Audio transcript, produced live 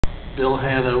Bill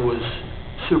Hannah was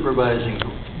supervising.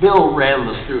 Bill ran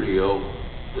the studio,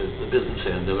 the business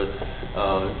end of it.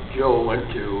 Joe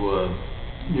went to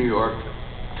New York,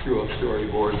 threw up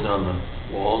storyboards on the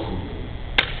walls, and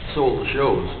sold the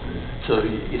shows. So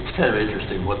it's kind of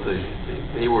interesting what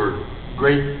they were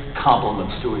great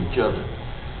complements to each other.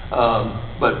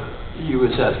 But he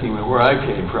was asking me where I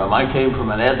came from. I came from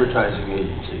an advertising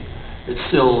agency. It's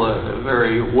still a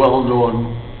very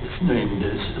well-known, it's named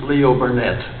as Leo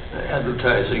Burnett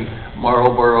Advertising.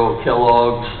 Marlboro,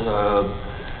 Kellogg's,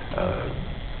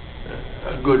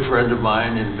 a good friend of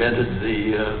mine invented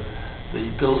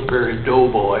the Pillsbury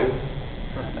Doughboy.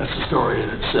 That's a story in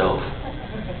itself.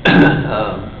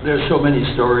 There's so many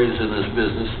stories in this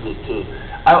business that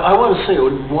I want to say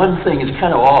one thing is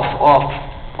kind of off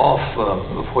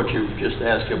of what you've just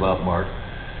asked about, Mark.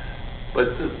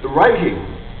 But the writing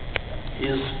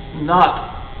is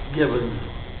not given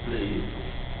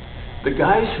the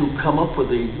guys who come up with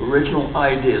the original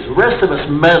ideas. The rest of us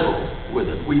meddle with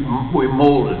it. We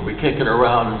mold it. We kick it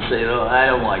around and say, "Oh, I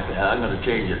don't like that. I'm going to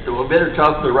change it." Well, better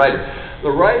talk to the writer. The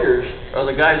writers are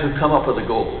the guys who come up with the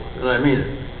gold, and I mean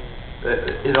it.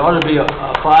 It ought to be 5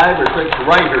 or 6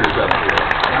 writers up here.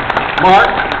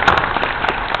 Mark,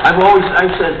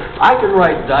 I've said, I can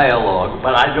write dialogue,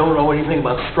 but I don't know anything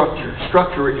about structure.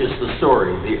 Structure is the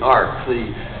story, the arc,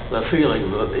 the feeling.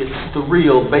 It's the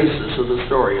real basis of the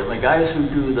story. And the guys who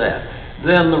do that,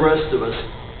 then the rest of us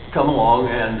come along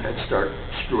and start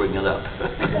screwing it up.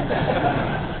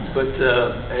 But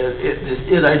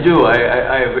I do.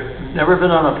 I've never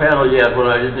been on a panel yet when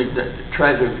I didn't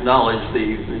try to acknowledge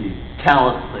the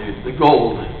talent, the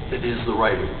gold that is the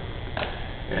writing.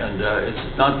 And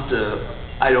it's not,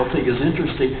 I don't think, as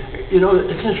interesting. You know,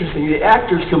 it's interesting. The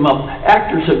actors come up.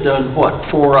 Actors have done,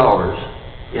 what, 4 hours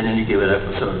in any given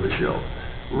episode of a show.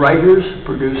 Writers,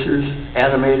 producers,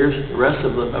 animators, the rest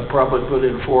of them have probably put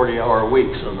in 40-hour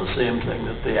weeks on the same thing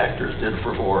that the actors did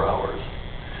for 4 hours.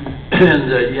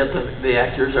 And yet the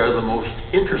actors are the most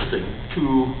interesting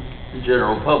to the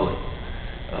general public.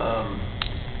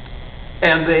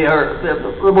 And they're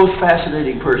the most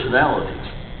fascinating personalities.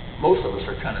 Most of us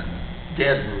are kind of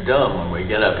dead and dumb when we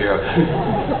get up here.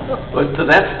 But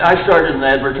I started in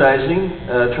advertising,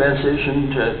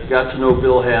 transitioned, got to know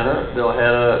Bill Hannah. Bill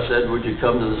Hannah said, "Would you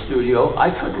come to the studio?"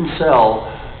 I couldn't sell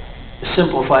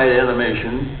simplified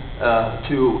animation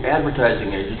to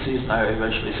advertising agencies, and I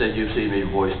eventually said, "You've seen me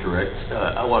voice direct.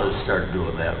 I want to start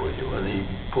doing that with you." And he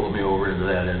pulled me over into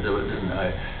that end of it, and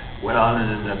I went on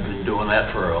and I've been doing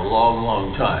that for a long,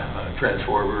 long time.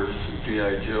 Transformers,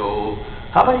 G.I. Joe.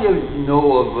 How many of you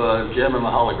know of Gem and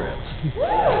the Holograms?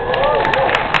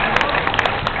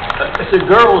 It's a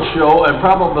girls' show and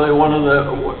probably one of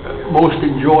the most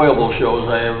enjoyable shows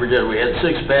I ever did. We had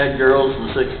 6 bad girls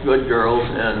and 6 good girls,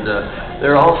 and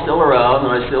they're all still around,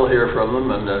 and I still hear from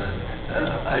them, and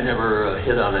I never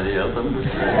hit on any of them.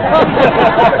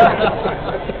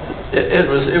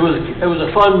 It was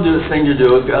a fun thing to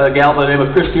do. A gal by the name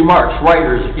of Christy Marks,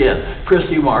 writers again.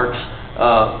 Christy Marks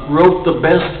wrote the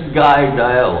best guy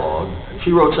dialogue.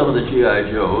 She wrote some of the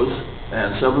G.I. Joes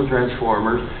and some of the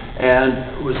Transformers,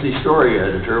 and was the story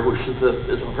editor, which is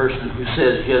the person who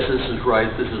says, "Yes, this is right.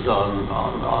 This is on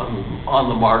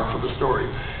the mark for the story."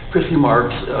 Christy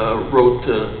Marks wrote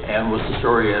and was the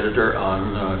story editor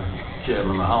on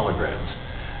Gem and the Holograms.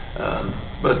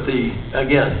 But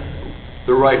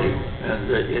the writing, and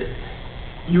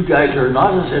you guys are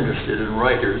not as interested in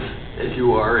writers as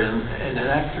you are in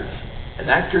actors. And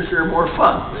actors are more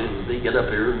fun. They get up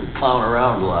here and clown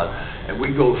around a lot, and we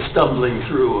go stumbling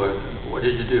through, what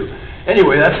did you do?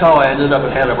 Anyway, that's how I ended up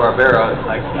at Hannah-Barbera.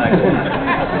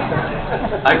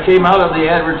 I came out of the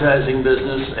advertising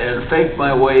business and faked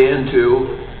my way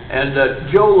into, and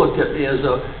Joe looked at me as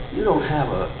you don't have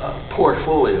a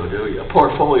portfolio, do you? A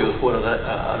portfolio is what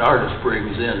an artist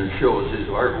brings in and shows his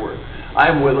artwork.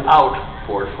 I'm without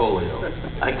portfolio.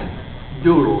 I can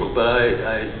doodle, but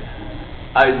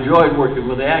I enjoyed working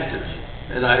with the actors.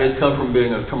 And I had come from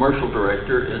being a commercial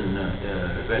director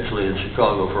eventually in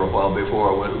Chicago for a while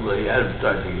before I went to the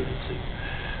advertising agency.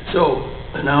 So,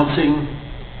 announcing,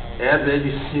 ad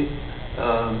agency,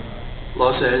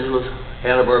 Los Angeles,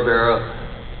 Hannah-Barbera,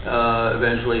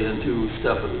 eventually into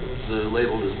stuff that was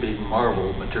labeled as being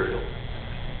Marvel material.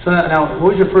 So now,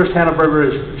 what was your first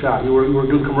Hannah-Barbera job? You were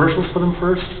doing commercials for them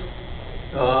first?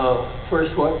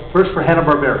 First what? First for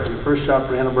Hannah-Barbera, your first job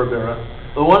for Hannah-Barbera.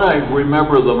 The one I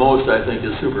remember the most, I think,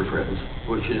 is Super Friends,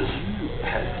 which has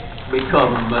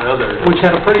become another... Which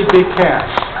had a pretty big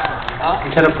cast.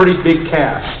 Which had a pretty big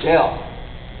cast. Yeah.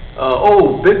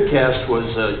 Big cast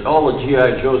was all the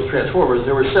G.I. Joe's Transformers.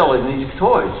 They were selling these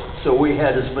toys. So we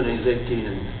had as many as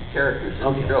 18 characters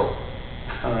in the show.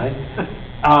 All right.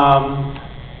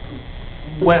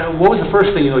 What was the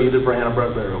first thing you did for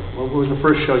Hannah-Barbera? What was the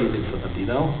first show you did for them? Do you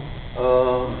know?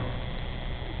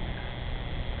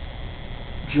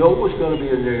 Joe was going to be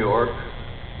in New York,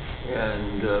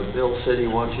 and Bill said he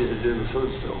wants you to do the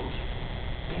Flintstones.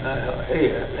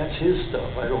 Hey, that's his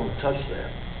stuff. I don't touch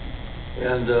that.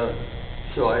 And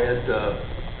so I had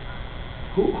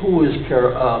who is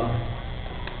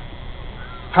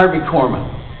Harvey Korman.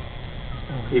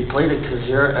 He played a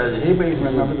kazoo. Does anybody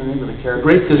remember the name of the character?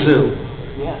 Great Kazoo.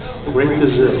 Yes. The Great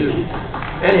Kazoo.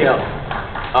 Anyhow,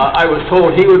 I was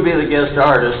told he would be the guest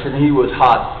artist, and he was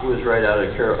hot. He was right out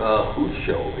of whose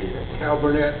show? Carol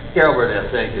Burnett. Carol Burnett,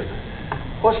 thank you.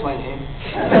 What's my name?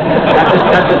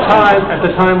 At the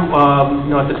time,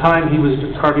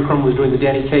 Harvey Korman was doing the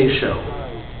Danny Kaye show.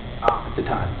 At the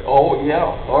time. Oh yeah,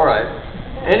 all right.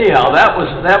 Anyhow, that was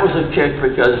a kick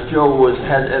because Joe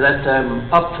had at that time,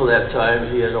 up to that time,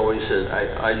 he had always said,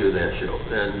 I do that show,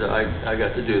 and I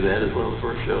got to do that. It's one of the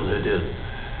first shows I did.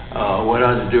 Went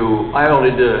on to do, I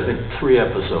only did I think 3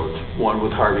 episodes. One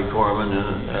with Harvey Korman,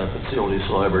 and that's the only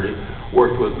celebrity.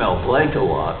 Worked with Mel Blanc a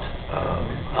lot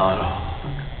on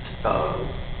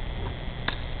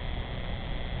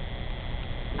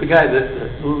the guy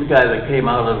that came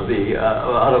out of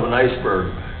an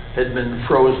iceberg, had been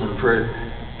frozen for.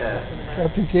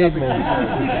 Captain Caveman.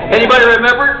 Anybody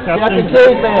remember? Captain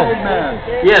Caveman.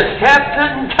 Yes,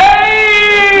 Captain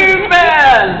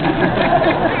Caveman.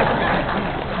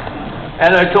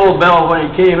 And I told Mel when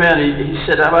he came in, he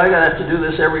said, "Am I going to have to do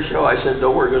this every show?" I said,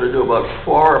 "No, we're going to do about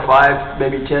 4 or 5,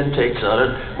 maybe 10 takes on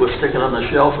it. We'll stick it on the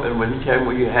shelf, and when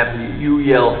you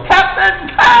yell, Captain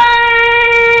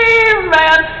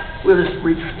Caveman, we'll just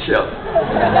reach the shelf."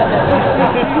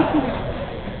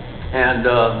 And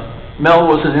Mel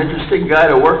was an interesting guy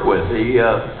to work with. He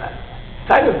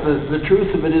the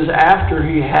truth of it is, after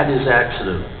he had his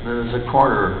accident, there's a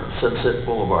corner, Sunset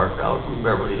Boulevard, out in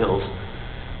Beverly Hills,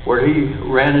 where he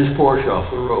ran his Porsche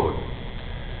off the road.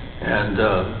 And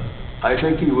I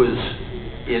think he was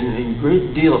in a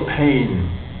great deal of pain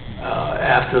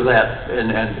after that.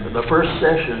 And the first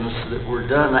sessions that were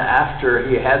done after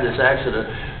he had this accident,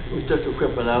 we took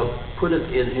equipment out, put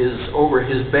it in over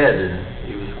his bed, and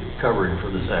he was recovering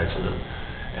from this accident,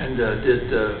 and did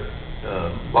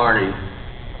Barney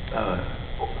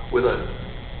with a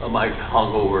mic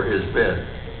hung over his bed.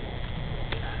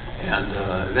 And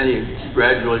then he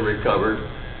gradually recovered,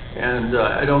 and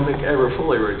I don't think ever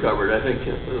fully recovered. I think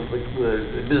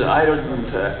I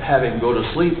didn't have him go to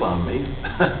sleep on me,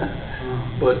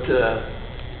 but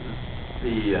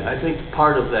I think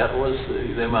part of that was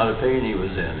the amount of pain he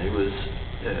was in. It was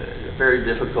very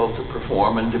difficult to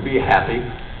perform and to be happy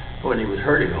when he was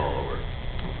hurting all over.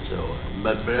 So,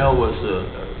 but Mel was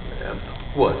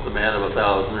the man of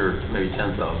 1,000 or maybe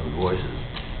 10,000 voices.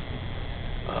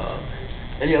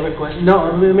 Any other questions? No,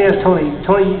 let me ask Tony.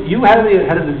 Tony, you had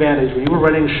an advantage when you were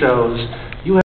running shows.